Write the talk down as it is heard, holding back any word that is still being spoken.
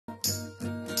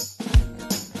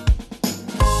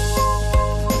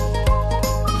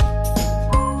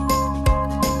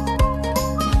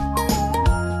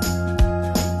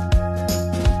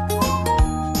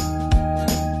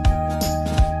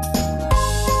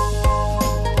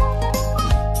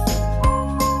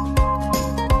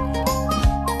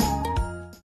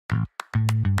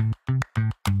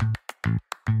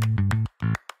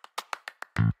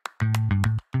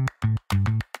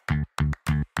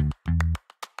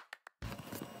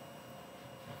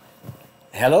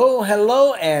Hello,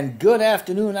 hello, and good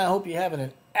afternoon. I hope you're having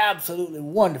an absolutely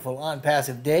wonderful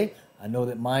Onpassive day. I know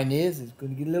that mine is. It's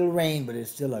going to get a little rain, but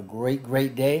it's still a great,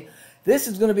 great day. This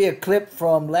is going to be a clip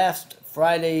from last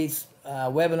Friday's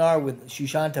webinar with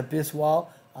Shushanta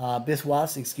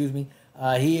Biswas, excuse me.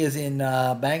 He is in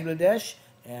Bangladesh,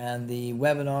 and the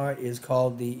webinar is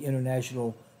called the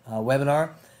International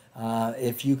Webinar.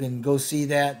 If you can go see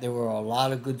that, there were a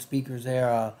lot of good speakers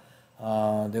there.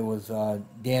 There was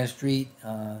Dan Street,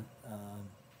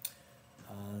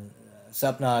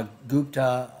 Sapna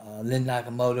Gupta, Lynn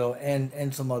Nakamoto,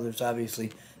 and some others,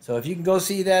 obviously. So if you can go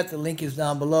see that, the link is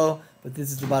down below. But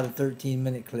this is about a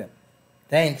 13-minute clip.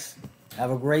 Thanks. Have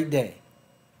a great day.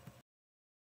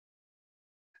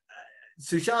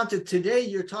 Sushanta, today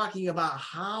you're talking about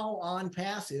how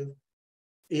Onpassive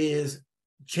is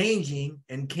changing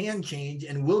and can change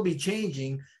and will be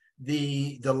changing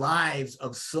the lives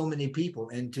of so many people,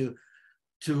 and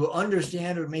to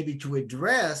understand, or maybe to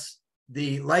address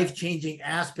the life-changing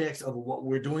aspects of what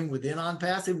we're doing within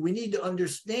Onpassive, we need to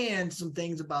understand some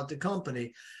things about the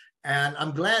company. And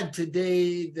I'm glad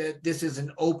today that this is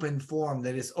an open forum,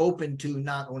 that is open to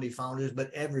not only founders,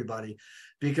 but everybody,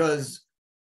 because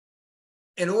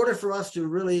in order for us to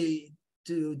really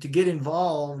to get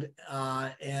involved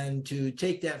and to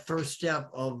take that first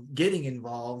step of getting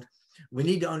involved, we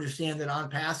need to understand that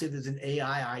Onpassive is an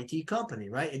AI IT company,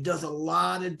 right? It does a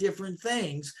lot of different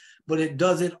things, but it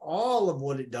doesn't all of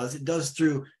what it does. It does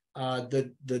through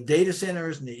the data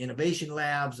centers and the innovation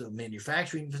labs, the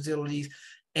manufacturing facilities.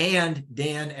 And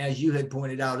Dan, as you had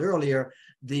pointed out earlier,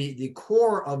 the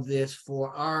core of this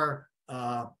for our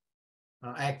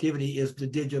activity is the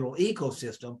digital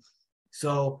ecosystem.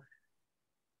 So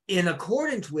in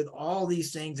accordance with all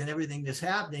these things and everything that's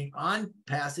happening,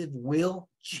 Onpassive will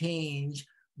change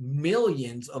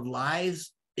millions of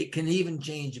lives. It can even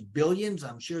change billions.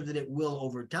 I'm sure that it will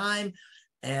over time.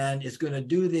 And it's going to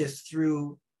do this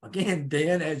through, again,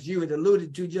 Dan, as you had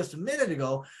alluded to just a minute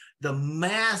ago, the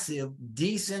massive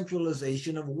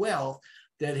decentralization of wealth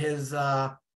that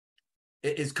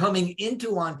is coming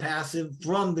into Onpassive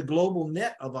from the global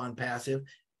net of Onpassive.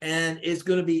 And it's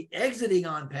going to be exiting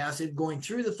Onpassive, going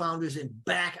through the founders and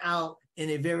back out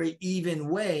in a very even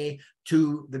way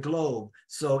to the globe.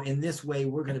 So in this way,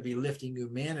 we're going to be lifting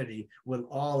humanity with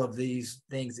all of these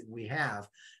things that we have.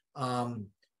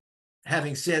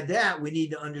 Having said that, we need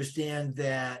to understand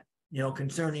that,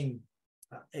 concerning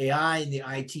AI and the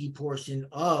IT portion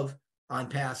of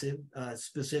Onpassive,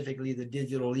 specifically the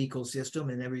digital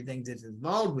ecosystem and everything that's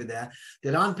involved with that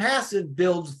Onpassive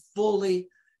builds fully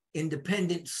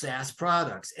independent SaaS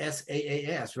products,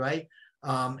 SaaS, right?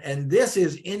 And this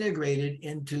is integrated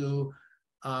into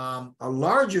a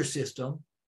larger system,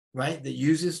 right, that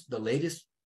uses the latest,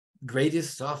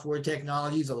 greatest software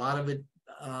technologies. A lot of it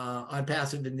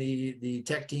Onpassive and the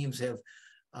tech teams have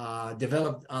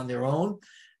developed on their own.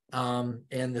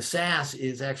 And the SaaS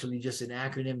is actually just an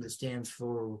acronym that stands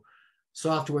for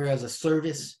software as a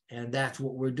service, and that's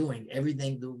what we're doing.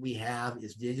 Everything that we have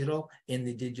is digital in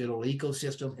the digital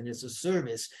ecosystem, and it's a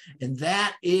service, and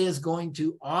that is going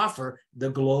to offer the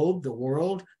globe, the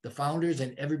world, the founders,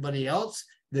 and everybody else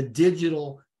the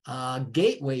digital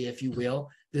gateway, if you will,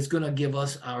 that's going to give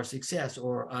us our success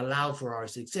or allow for our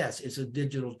success. It's a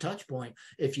digital touch point,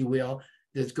 if you will,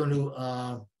 that's going to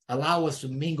allow us to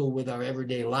mingle with our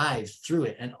everyday lives through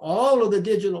it. And all of the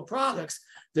digital products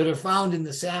that are found in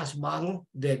the SaaS model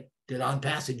that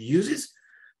Onpassive uses,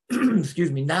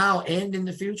 excuse me, now and in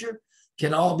the future,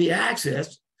 can all be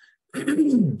accessed,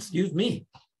 excuse me,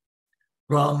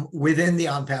 from within the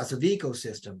Onpassive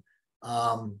ecosystem.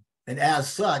 And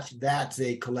as such, that's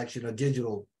a collection of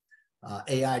digital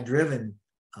AI-driven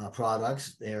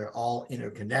products. They're all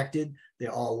interconnected. They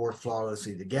all work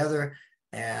flawlessly together.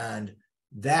 And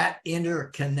that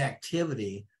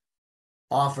interconnectivity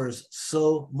offers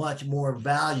so much more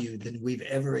value than we've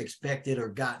ever expected or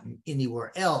gotten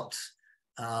anywhere else.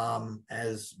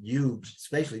 As you,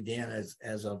 especially Dan,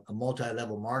 as a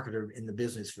multi-level marketer in the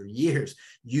business for years,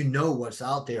 you know what's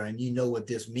out there, and you know what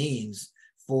this means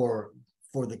for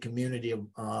the community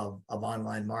of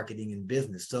online marketing and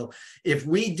business. So if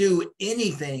we do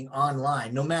anything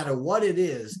online, no matter what it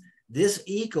is, this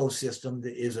ecosystem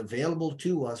that is available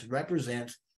to us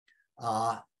represents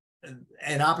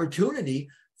an opportunity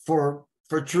for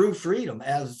true freedom.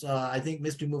 As I think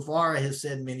Mr. Mufareh has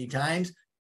said many times,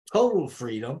 total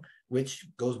freedom, which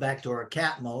goes back to our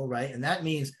CATMO, right? And that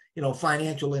means,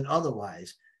 financial and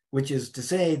otherwise, which is to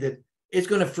say that it's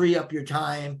going to free up your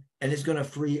time, and it's going to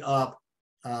free up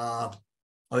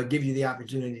or give you the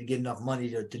opportunity to get enough money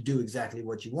to do exactly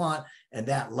what you want. And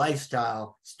that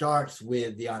lifestyle starts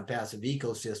with the Onpassive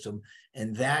ecosystem.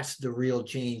 And that's the real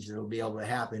change that will be able to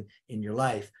happen in your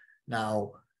life.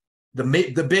 Now,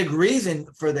 the big reason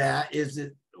for that is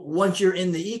that once you're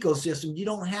in the ecosystem, you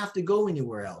don't have to go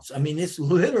anywhere else. I mean, it's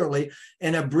literally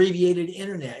an abbreviated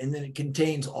internet, and then it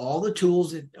contains all the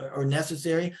tools that are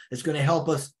necessary. It's going to help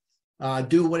us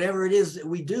do whatever it is that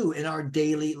we do in our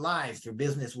daily lives for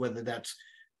business, whether that's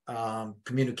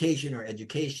communication or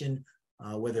education,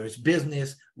 whether it's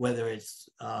business, whether it's,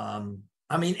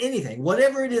 I mean, anything,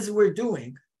 whatever it is that we're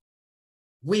doing,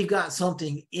 we've got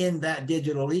something in that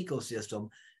digital ecosystem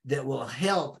that will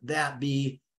help that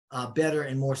be better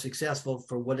and more successful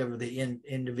for whatever the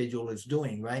individual is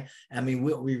doing, right? I mean,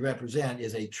 what we represent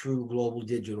is a true global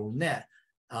digital net.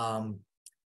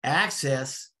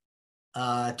 Access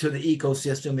to the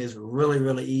ecosystem is really,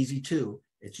 really easy too.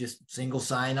 It's just single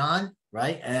sign-on,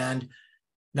 right? And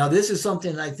now this is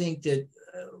something I think that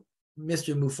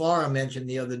Mr. Mufareh mentioned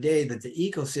the other day, that the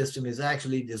ecosystem is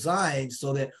actually designed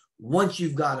so that once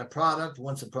you've got a product,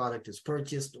 once a product is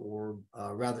purchased or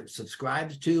rather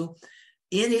subscribed to,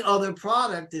 any other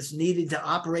product that's needed to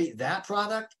operate that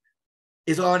product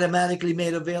is automatically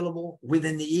made available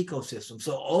within the ecosystem.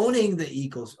 So owning the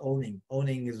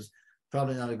owning is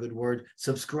probably not a good word,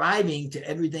 subscribing to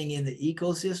everything in the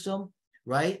ecosystem,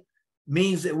 right,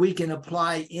 means that we can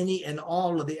apply any and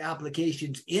all of the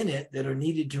applications in it that are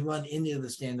needed to run any of the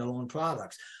standalone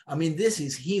products. I mean, this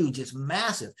is huge. It's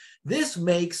massive. This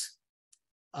makes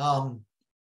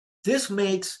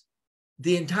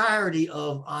the entirety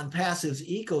of Onpassive's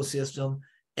ecosystem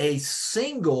a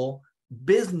single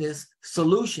business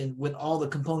solution with all the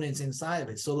components inside of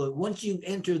it. So that once you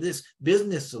enter this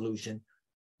business solution,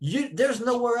 there's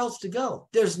nowhere else to go.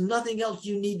 There's nothing else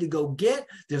you need to go get.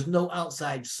 There's no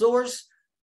outside source.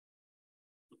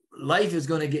 Life is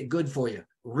going to get good for you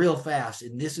real fast.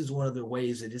 And this is one of the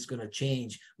ways that it's going to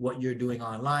change what you're doing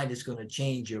online. It's going to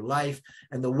change your life.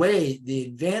 And the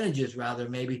advantages rather,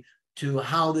 maybe, to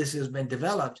how this has been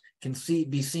developed can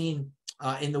be seen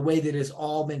in the way that it's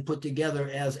all been put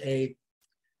together as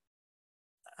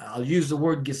I'll use the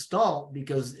word gestalt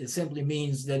because it simply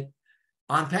means that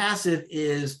Onpassive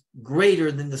is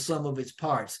greater than the sum of its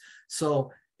parts.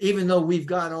 So even though we've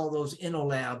got all those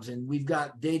InnoLabs and we've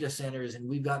got data centers and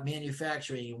we've got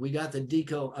manufacturing, and we got the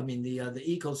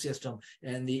ecosystem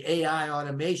and the AI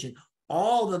automation,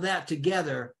 all of that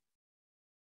together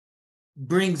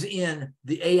brings in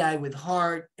the AI with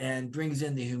heart and brings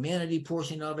in the humanity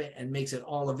portion of it and makes it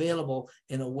all available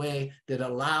in a way that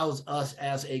allows us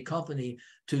as a company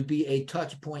to be a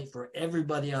touch point for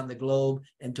everybody on the globe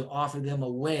and to offer them a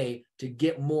way to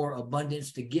get more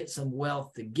abundance, to get some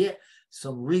wealth, to get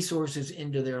some resources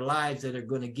into their lives that are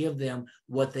going to give them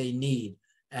what they need.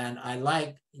 And I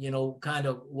like, kind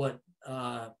of what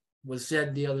was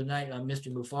said the other night.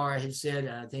 Mr. Mufareh had said,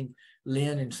 and I think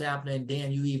Lynn and Sapna and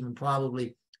Dan, you even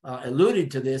probably alluded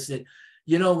to this, that,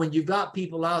 when you've got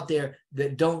people out there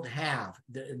that don't have,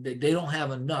 they don't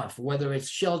have enough, whether it's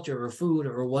shelter or food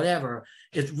or whatever,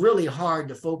 it's really hard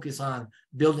to focus on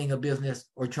building a business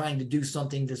or trying to do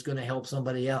something that's going to help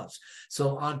somebody else.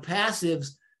 So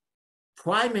Onpassive's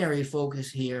primary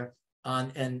focus here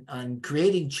on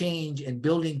creating change and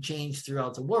building change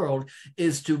throughout the world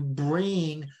is to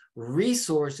bring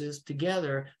resources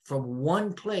together from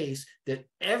one place that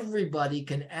everybody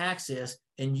can access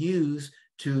and use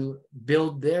to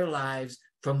build their lives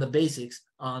from the basics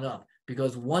on up.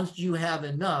 Because once you have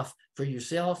enough for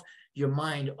yourself, your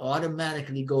mind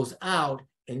automatically goes out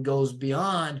and goes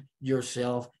beyond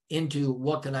yourself into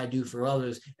what can I do for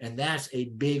others. And that's a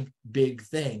big, big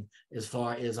thing as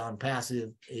far as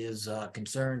Onpassive is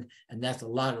concerned. And that's a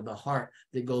lot of the heart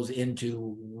that goes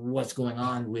into what's going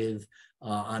on with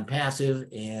Onpassive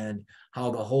and how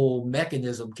the whole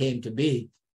mechanism came to be.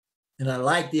 And I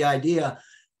like the idea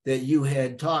that you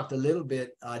had talked a little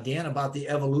bit, Dan, about the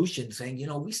evolution, saying,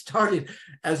 we started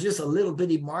as just a little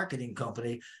bitty marketing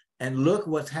company, and look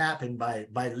what's happened by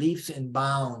leaps and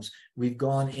bounds. We've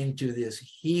gone into this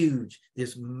huge,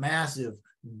 this massive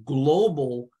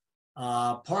global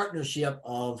partnership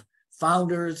of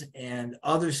founders and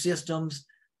other systems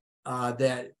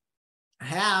that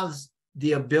has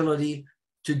the ability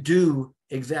to do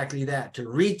exactly that, to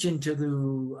reach into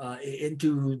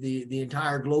the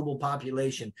entire global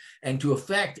population and to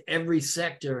affect every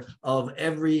sector of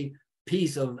every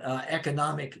piece of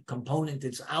economic component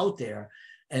that's out there.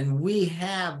 And we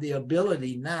have the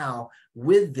ability now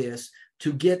with this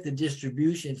to get the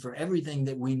distribution for everything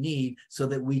that we need so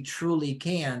that we truly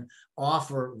can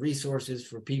offer resources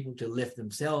for people to lift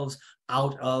themselves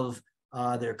out of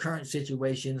their current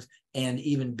situations, and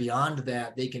even beyond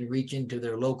that, they can reach into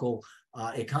their local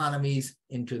economies,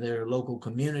 into their local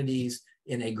communities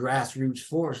in a grassroots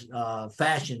force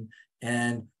fashion,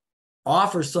 and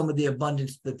offer some of the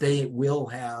abundance that they will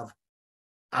have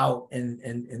out,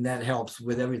 and that helps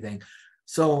with everything.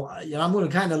 So I'm going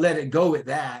to kind of let it go at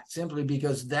that, simply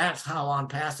because that's how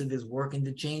Onpassive is working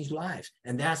to change lives,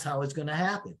 and that's how it's going to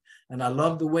happen. And I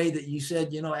love the way that you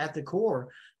said, at the core,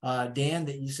 Dan,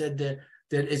 that you said that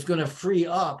it's going to free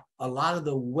up a lot of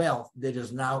the wealth that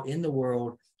is now in the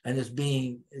world, and it's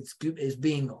being,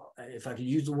 if I could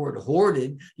use the word,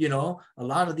 hoarded. A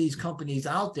lot of these companies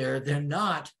out there, they're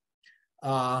not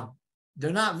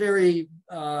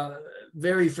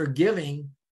very forgiving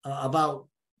about,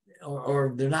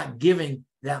 or they're not giving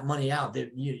that money out.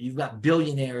 You've got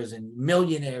billionaires and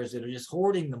millionaires that are just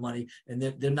hoarding the money, and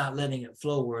they're not letting it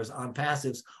flow. Whereas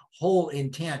Onpassive's whole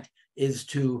intent is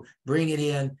to bring it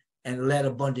in and let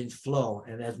abundance flow.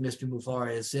 And as Mr.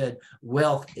 Mufareh has said,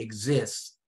 wealth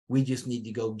exists. We just need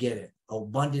to go get it.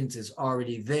 Abundance is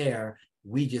already there.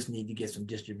 We just need to get some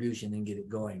distribution and get it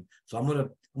going. So I'm gonna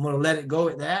let it go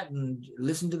at that and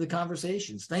listen to the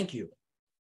conversations. Thank you.